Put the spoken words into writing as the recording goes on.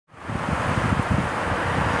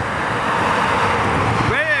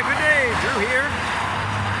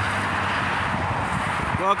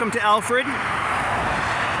welcome to Alfred.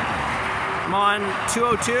 I'm on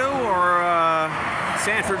 202 or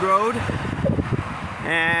Sanford Road,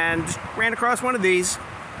 and ran across one of these.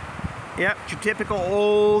 Yep, your typical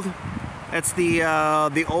old. That's the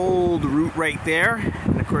old route right there,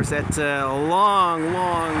 and of course that's a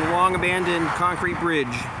long abandoned concrete bridge.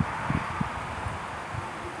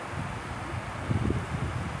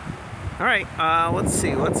 All right, let's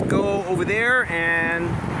see. Let's go over there and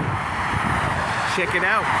check it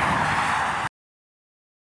out.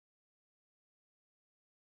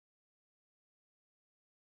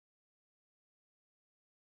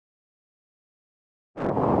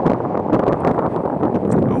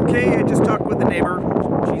 Okay, I just talked with the neighbor.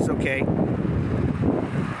 She's okay.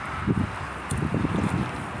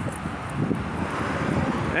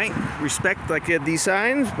 Right, respect like these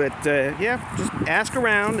signs, but yeah, just ask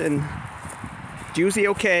around, and it's usually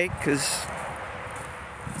okay because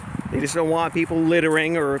they just don't want people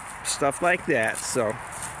littering or stuff like that. So,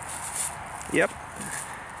 yep.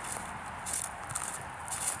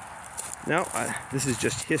 No, this is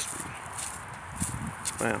just history.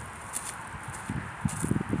 Wow.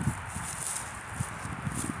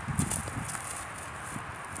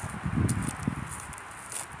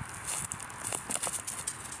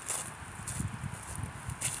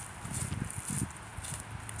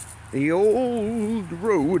 The old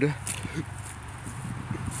road.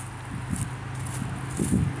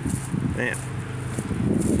 Man.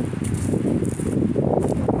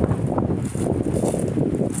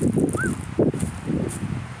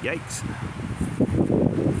 Yikes.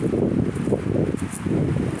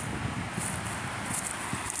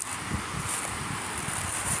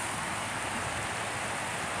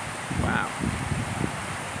 Wow.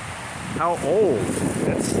 How old?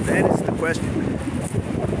 That is the question.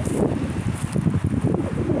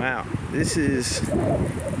 Wow, this is,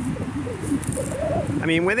 I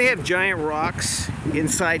mean, when they have giant rocks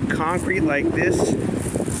inside concrete like this,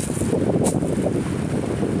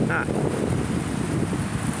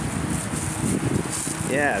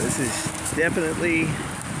 yeah, this is definitely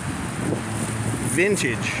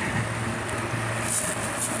vintage.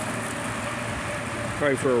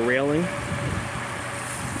 Probably for a railing.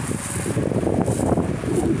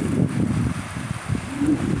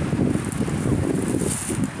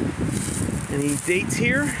 Any dates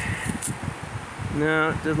here? No,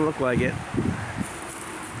 it doesn't look like it.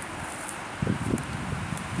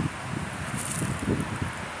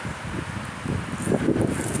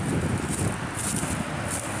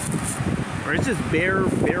 Or it's just bare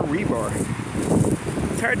rebar.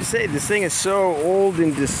 It's hard to say. This thing is so old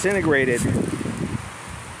and disintegrated.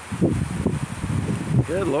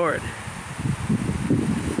 Good Lord.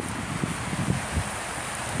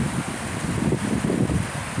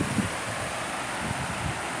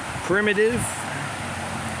 Primitive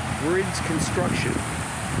bridge construction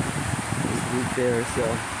is there, so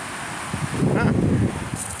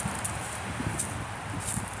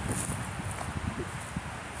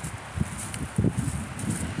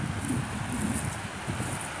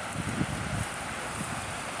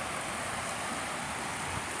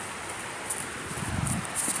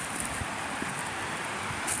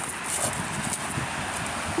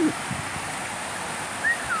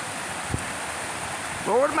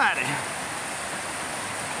Lord Almighty.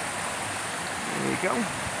 There you go.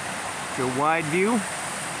 It's a wide view.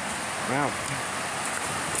 Wow.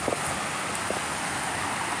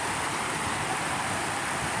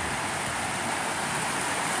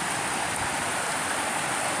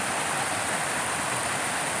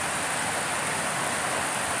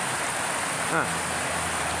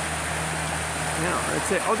 Now, let's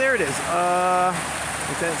say, oh, there it is.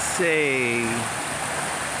 What's that say?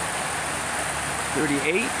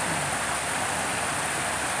 38.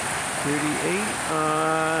 38.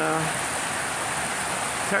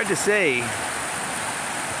 It's hard to say.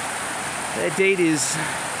 That date is,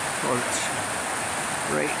 oh, it's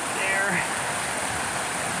right there.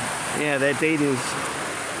 Yeah, that date is.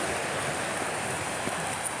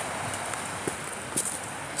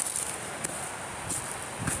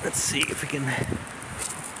 Let's see if we can.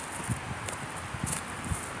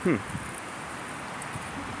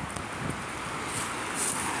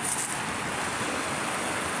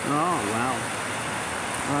 Oh, wow.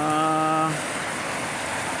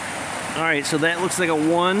 All right, so that looks like a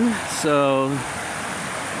 1. So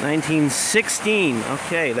 1916.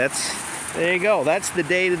 Okay, there you go. That's the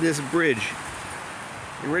date of this bridge.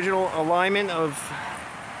 The original alignment of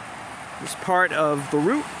this part of the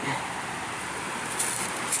route.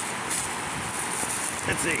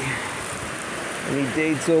 Let's see. Any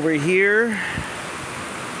dates over here?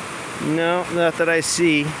 No, not that I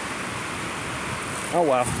see. Oh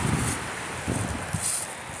well.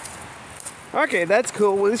 Okay, that's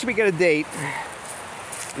cool. Well, at least we got a date.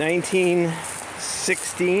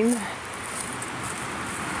 1916.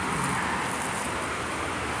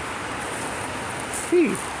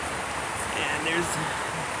 And there's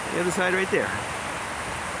the other side right there.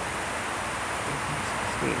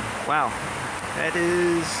 Wow. That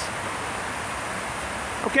is...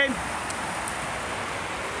 Okay.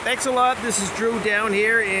 Thanks a lot. This is Drew down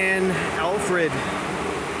here in Alfred.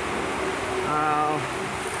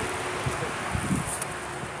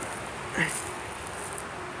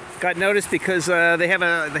 Got noticed because they had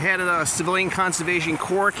a civilian conservation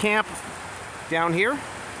corps camp down here.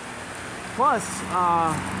 Plus,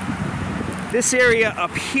 this area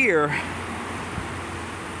up here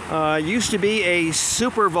used to be a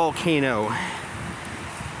super volcano.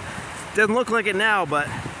 Doesn't look like it now, but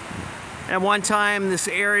at one time this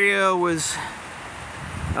area was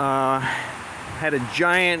had a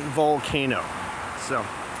giant volcano. So,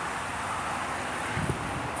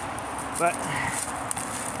 but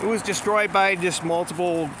it was destroyed by just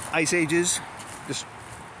multiple ice ages. Just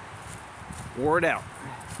wore it out.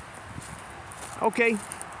 Okay,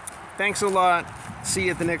 thanks a lot. See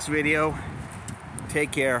you at the next video.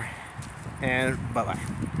 Take care, and bye-bye.